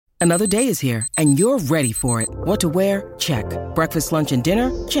Another day is here, and you're ready for it. What to wear? Check. Breakfast, lunch, and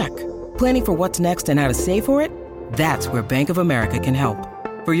dinner? Check. Planning for what's next and how to save for it? That's where Bank of America can help.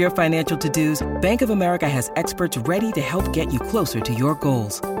 For your financial to-dos, Bank of America has experts ready to help get you closer to your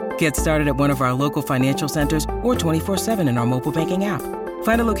goals. Get started at one of our local financial centers or 24/7 in our mobile banking app.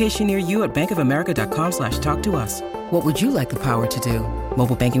 Find a location near you at bankofamerica.com/talktous. What would you like the power to do?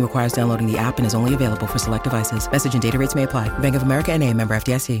 Mobile banking requires downloading the app and is only available for select devices. Message and data rates may apply. Bank of America N.A., member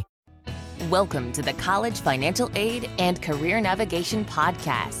FDIC. Welcome to the College Financial Aid and Career Navigation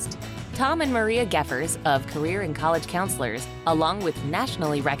Podcast. Tom and Maria Geffers of Career and College Counselors, along with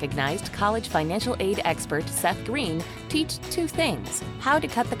nationally recognized college financial aid expert Seth Green, teach two things: how to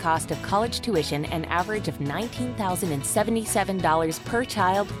cut the cost of college tuition an average of $19,077 per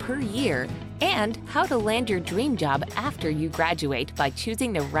child per year, and how to land your dream job after you graduate by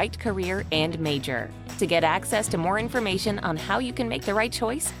choosing the right career and major. To get access to more information on how you can make the right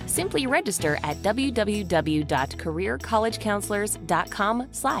choice, simply register at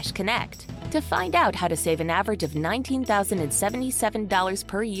www.careercollegecounselors.com/connect. To find out how to save an average of $19,077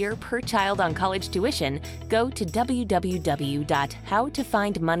 per year per child on college tuition, go to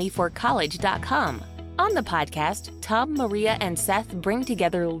www.howtofindmoneyforcollege.com. On the podcast, Tom, Maria, and Seth bring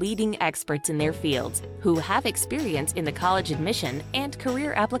together leading experts in their fields who have experience in the college admission and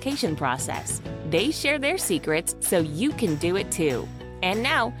career application process. They share their secrets so you can do it too. And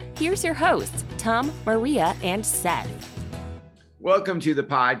now, here's your hosts, Tom, Maria, and Seth. Welcome to the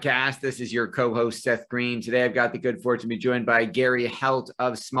podcast. This is your co-host, Seth Green. Today, I've got the good fortune to be joined by Gary Helt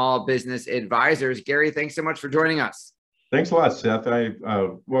of Small Business Advisors. Gary, thanks so much for joining us. Thanks a lot, Seth. I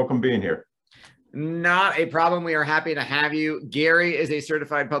welcome being here. Not a problem. We are happy to have you. Gary is a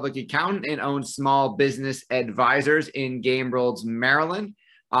certified public accountant and owns Small Business Advisors in Gambrills, Maryland.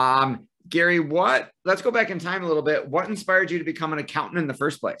 Gary, let's go back in time a little bit. What inspired you to become an accountant in the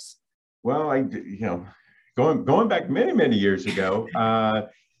first place? Well, going back many years ago, I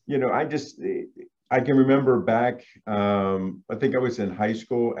can remember back, I think I was in high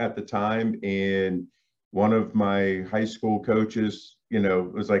school at the time, and one of my high school coaches,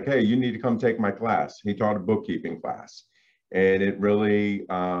 was like, hey, you need to come take my class. He taught a bookkeeping class, and it really,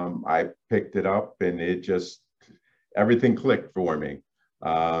 I picked it up, and it just, everything clicked for me.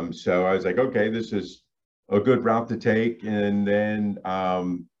 So I was like, okay, this is a good route to take. And then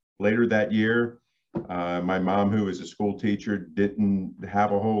later that year, my mom, who was a school teacher, didn't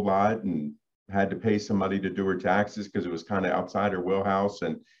have a whole lot and had to pay somebody to do her taxes because it was kind of outside her wheelhouse.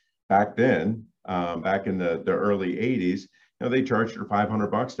 And back then, back in the early 80s, they charged her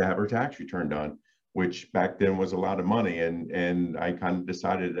 $500 to have her tax return done, which back then was a lot of money. And I kind of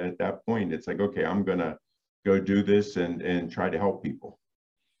decided at that point, it's like, okay, I'm going to go do this and try to help people.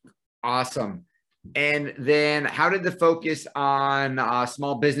 Awesome. And then how did the focus on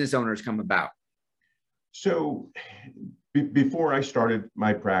small business owners come about? So before I started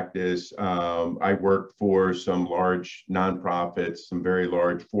my practice, I worked for some large nonprofits, some very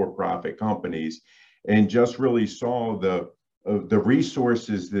large for-profit companies, and just really saw the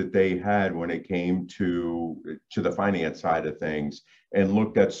resources that they had when it came to the finance side of things, and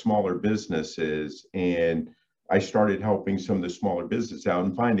looked at smaller businesses. And I started helping some of the smaller businesses out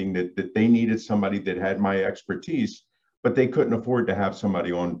and finding that they needed somebody that had my expertise, but they couldn't afford to have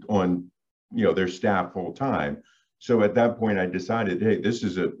somebody on their staff full time. So at that point, I decided, hey, this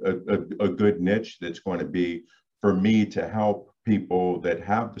is a good niche that's going to be for me to help people that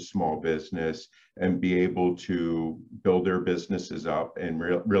have the small business and be able to build their businesses up and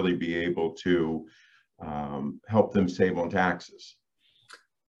really be able to help them save on taxes.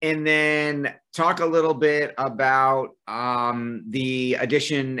 And then talk a little bit about the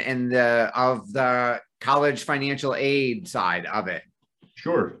addition and of the college financial aid side of it.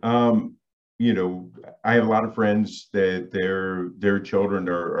 Sure. I have a lot of friends that their children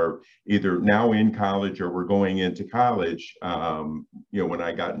are either now in college or were going into college, when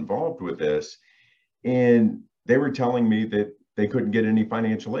I got involved with this. And they were telling me that they couldn't get any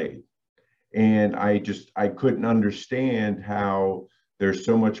financial aid. And I couldn't understand how there's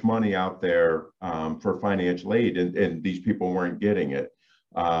so much money out there for financial aid, and these people weren't getting it.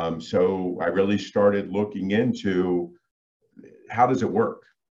 So I really started looking into how does it work,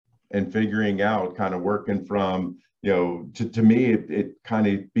 and figuring out, kind of working from, to me, it kind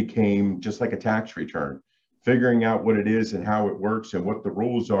of became just like a tax return, figuring out what it is and how it works and what the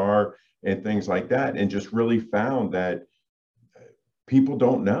rules are and things like that. And just really found that people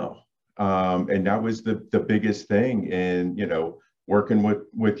don't know. And that was the biggest thing. And, working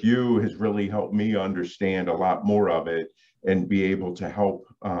with you has really helped me understand a lot more of it and be able to help,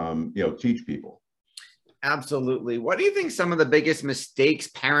 teach people. Absolutely. What do you think some of the biggest mistakes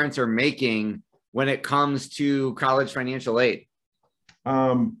parents are making when it comes to college financial aid?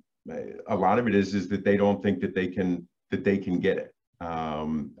 Um, a lot of it is that they don't think that they can get it.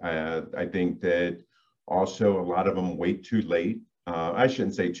 I think that also a lot of them wait too late. I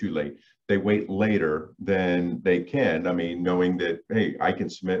shouldn't say too late. They wait later than they can. I mean, knowing that, hey, I can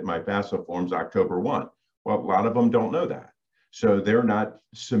submit my FAFSA forms October 1. Well, a lot of them don't know that. So they're not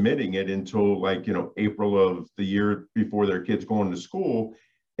submitting it until like, April of the year before their kids going to school,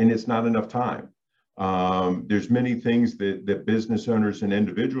 and it's not enough time. There's many things that business owners and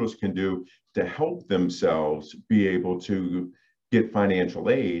individuals can do to help themselves be able to get financial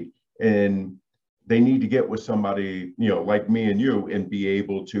aid. And they need to get with somebody, like me and you, and be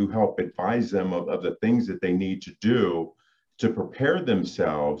able to help advise them of the things that they need to do to prepare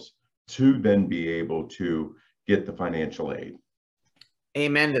themselves to then be able to get the financial aid.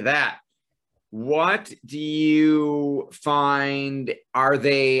 Amen to that. What do you find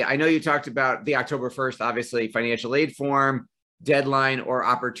I know you talked about the October 1st, obviously, financial aid form, deadline or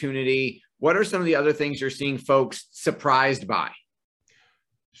opportunity. What are some of the other things you're seeing folks surprised by?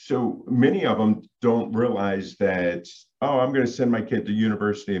 So many of them don't realize that, oh, I'm going to send my kid to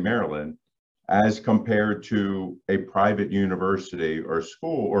University of Maryland as compared to a private university or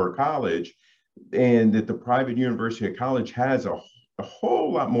school or college, and that the private university or college has a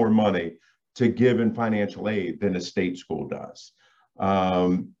whole lot more money to give in financial aid than a state school does.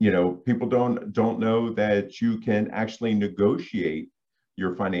 People don't know that you can actually negotiate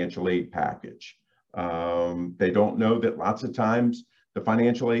your financial aid package. They don't know that lots of times the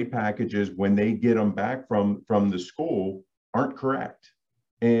financial aid packages, when they get them back from the school, aren't correct.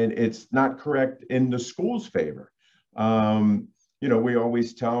 And it's not correct in the school's favor. We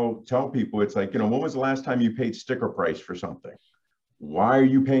always tell people, it's like, when was the last time you paid sticker price for something? Why are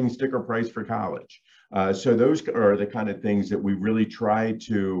you paying sticker price for college? So those are the kind of things that we really try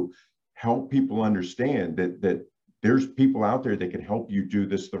to help people understand, that there's people out there that can help you do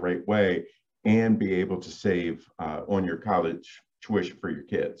this the right way and be able to save on your college tuition for your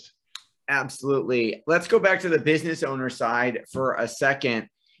kids. Absolutely. Let's go back to the business owner side for a second.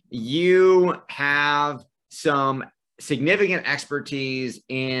 You have some significant expertise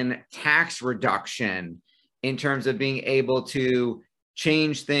in tax reduction in terms of being able to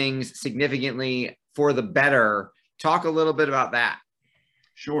change things significantly for the better. Talk a little bit about that.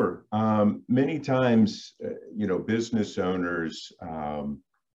 Sure. Many times, business owners,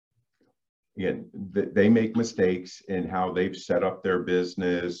 they make mistakes in how they've set up their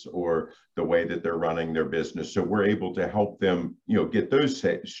business or the way that they're running their business. So we're able to help them, get those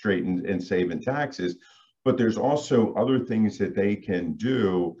straightened and save in taxes. But there's also other things that they can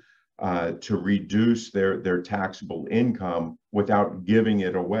do to reduce their taxable income without giving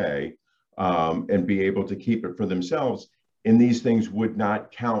it away, and be able to keep it for themselves. And these things would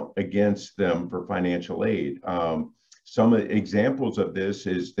not count against them for financial aid. Some examples of this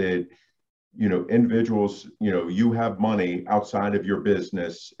is that, individuals, you have money outside of your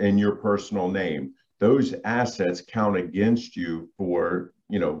business in your personal name. Those assets count against you for,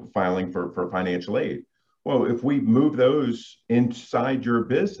 filing for financial aid. Well, if we move those inside your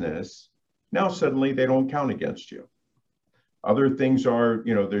business, now suddenly they don't count against you. Other things are,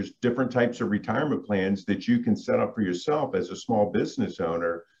 there's different types of retirement plans that you can set up for yourself as a small business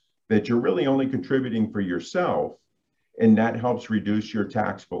owner that you're really only contributing for yourself, and that helps reduce your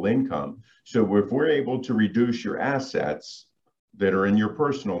taxable income. So if we're able to reduce your assets that are in your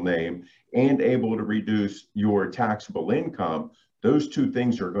personal name and able to reduce your taxable income, those two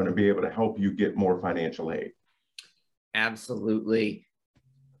things are going to be able to help you get more financial aid. Absolutely.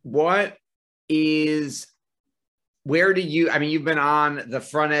 Where do you've been on the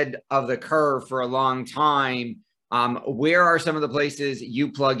front end of the curve for a long time. Where are some of the places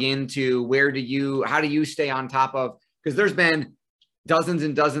you plug into? How do you stay on top of, because there's been dozens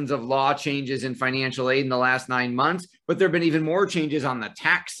and dozens of law changes in financial aid in the last 9 months, but there've been even more changes on the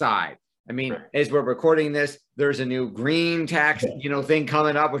tax side. I mean, as we're recording this, there's a new green tax, thing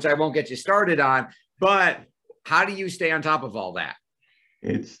coming up, which I won't get you started on, but how do you stay on top of all that?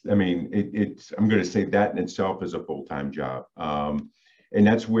 I'm going to say that in itself is a full-time job. And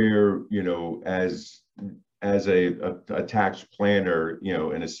that's where, as a tax planner,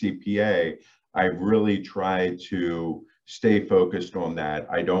 and a CPA, I really try to stay focused on that.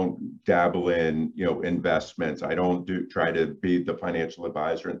 I don't dabble in, investments. I don't try to be the financial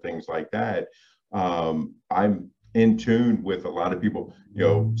advisor and things like that. I'm in tune with a lot of people,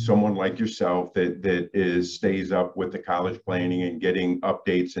 someone like yourself that stays up with the college planning and getting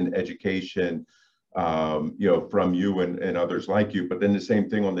updates and education from you and others like you. But then the same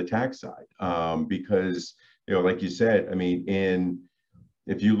thing on the tax side, because, like you said, I mean,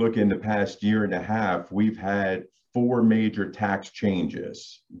 if you look in the past year and a half, we've had 4 major tax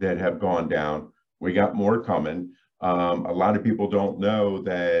changes that have gone down. We got more coming. A lot of people don't know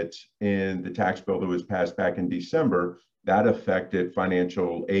that in the tax bill that was passed back in December, that affected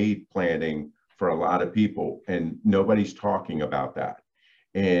financial aid planning for a lot of people, and nobody's talking about that.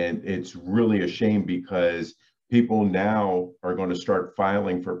 And it's really a shame because people now are going to start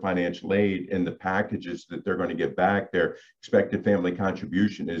filing for financial aid, and the packages that they're going to get back, their expected family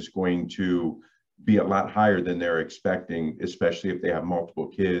contribution is going to be a lot higher than they're expecting, especially if they have multiple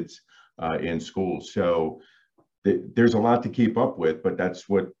kids in school. So there's a lot to keep up with, but that's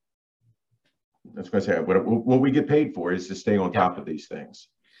what I say. What we get paid for is to stay on top of these things.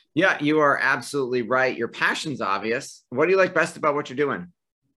 Yeah, you are absolutely right. Your passion's obvious. What do you like best about what you're doing?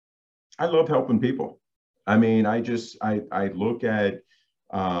 I love helping people. I mean, I look at,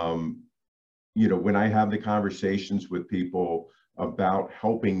 when I have the conversations with people about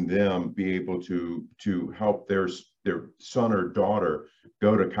helping them be able to help their son or daughter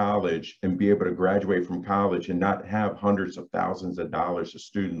go to college and be able to graduate from college and not have hundreds of thousands of dollars of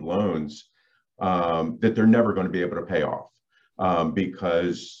student loans that they're never going to be able to pay off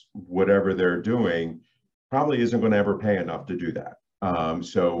because whatever they're doing probably isn't going to ever pay enough to do that.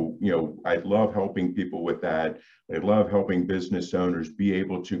 So, I love helping people with that. I love helping business owners be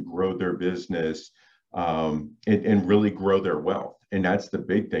able to grow their business and really grow their wealth. And that's the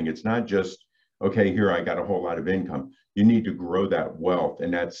big thing. It's not just, okay, here I got a whole lot of income. You need to grow that wealth.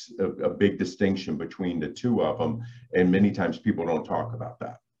 And that's a big distinction between the two of them. And many times people don't talk about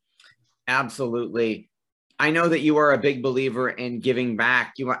that. Absolutely. I know that you are a big believer in giving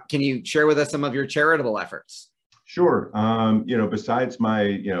back. Can you share with us some of your charitable efforts? Sure. Besides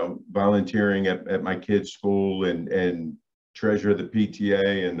my, volunteering at my kids' school and treasurer of the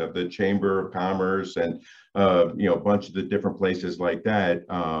PTA and of the Chamber of Commerce and, a bunch of the different places like that.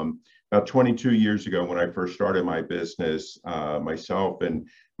 About 22 years ago, when I first started my business, myself and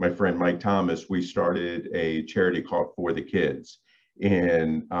my friend Mike Thomas, we started a charity called For the Kids.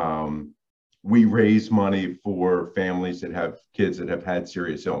 And we raise money for families that have kids that have had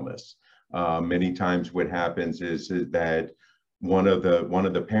serious illness. Many times what happens is that one of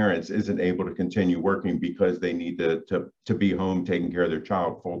the parents isn't able to continue working because they need to be home taking care of their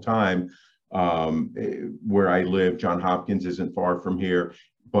child full time. Where I live, Johns Hopkins isn't far from here,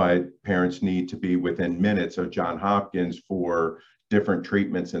 but parents need to be within minutes of Johns Hopkins for different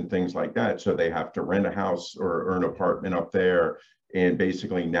treatments and things like that. So they have to rent a house or an apartment up there. And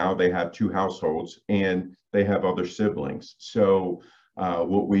basically now they have 2 households and they have other siblings. So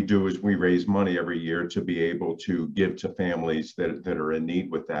what we do is we raise money every year to be able to give to families that are in need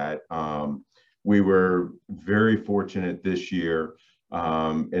with that. We were very fortunate this year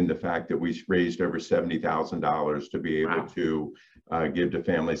in the fact that we raised over $70,000 to be able to give to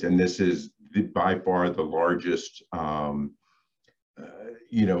families. And this is by far the largest,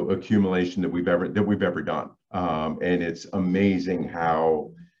 accumulation that we've ever done. And it's amazing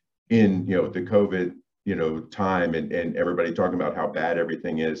how in, the COVID time and everybody talking about how bad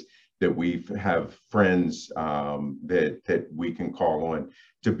everything is, that we have friends that we can call on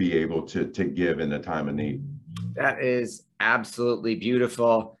to be able to give in a time of need. That is absolutely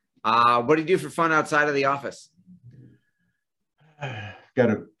beautiful. What do you do for fun outside of the office?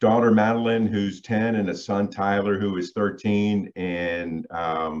 Got a daughter, Madeline, who's 10, and a son, Tyler, who is 13, and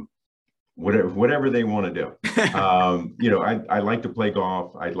whatever they want to do. I like to play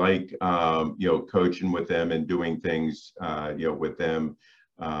golf. I like, coaching with them and doing things, with them.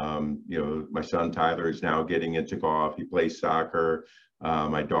 My son, Tyler, is now getting into golf. He plays soccer.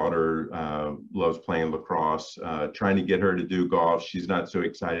 My daughter loves playing lacrosse, trying to get her to do golf. She's not so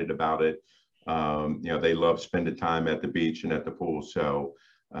excited about it. They love spending time at the beach and at the pool. So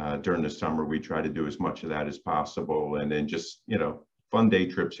during the summer, we try to do as much of that as possible. And then just, fun day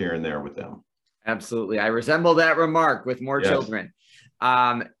trips here and there with them. Absolutely. I resemble that remark with more children.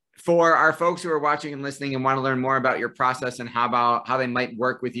 For our folks who are watching and listening and want to learn more about your process and how they might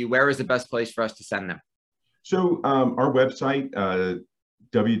work with you, where is the best place for us to send them? So our website,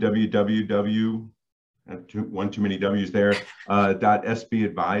 www, one too many W's there,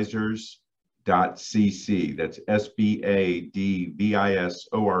 .sbadvisors.cc. That's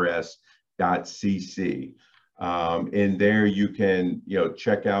SBADVISORS.cc. And there you can,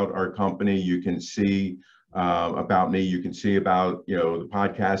 check out our company. You can see about me. You can see about, the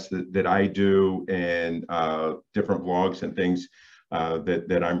podcast that I do and different blogs and things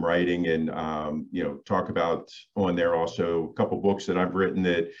that I'm writing, and, talk about on there also a couple books that I've written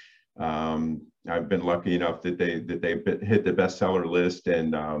that, I've been lucky enough that they've hit the bestseller list,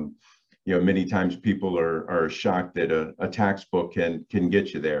 and many times people are shocked that a tax book can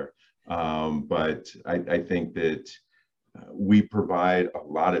get you there. But I think that we provide a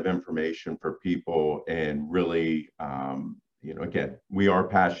lot of information for people, and really, again, we are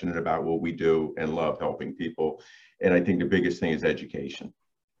passionate about what we do and love helping people. And I think the biggest thing is education.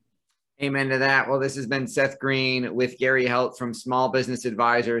 Amen to that. Well, this has been Seth Green with Gary Helt from Small Business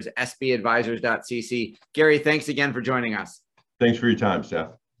Advisors, sbadvisors.cc. Gary, thanks again for joining us. Thanks for your time,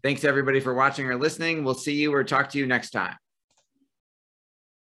 Seth. Thanks everybody for watching or listening. We'll see you or talk to you next time.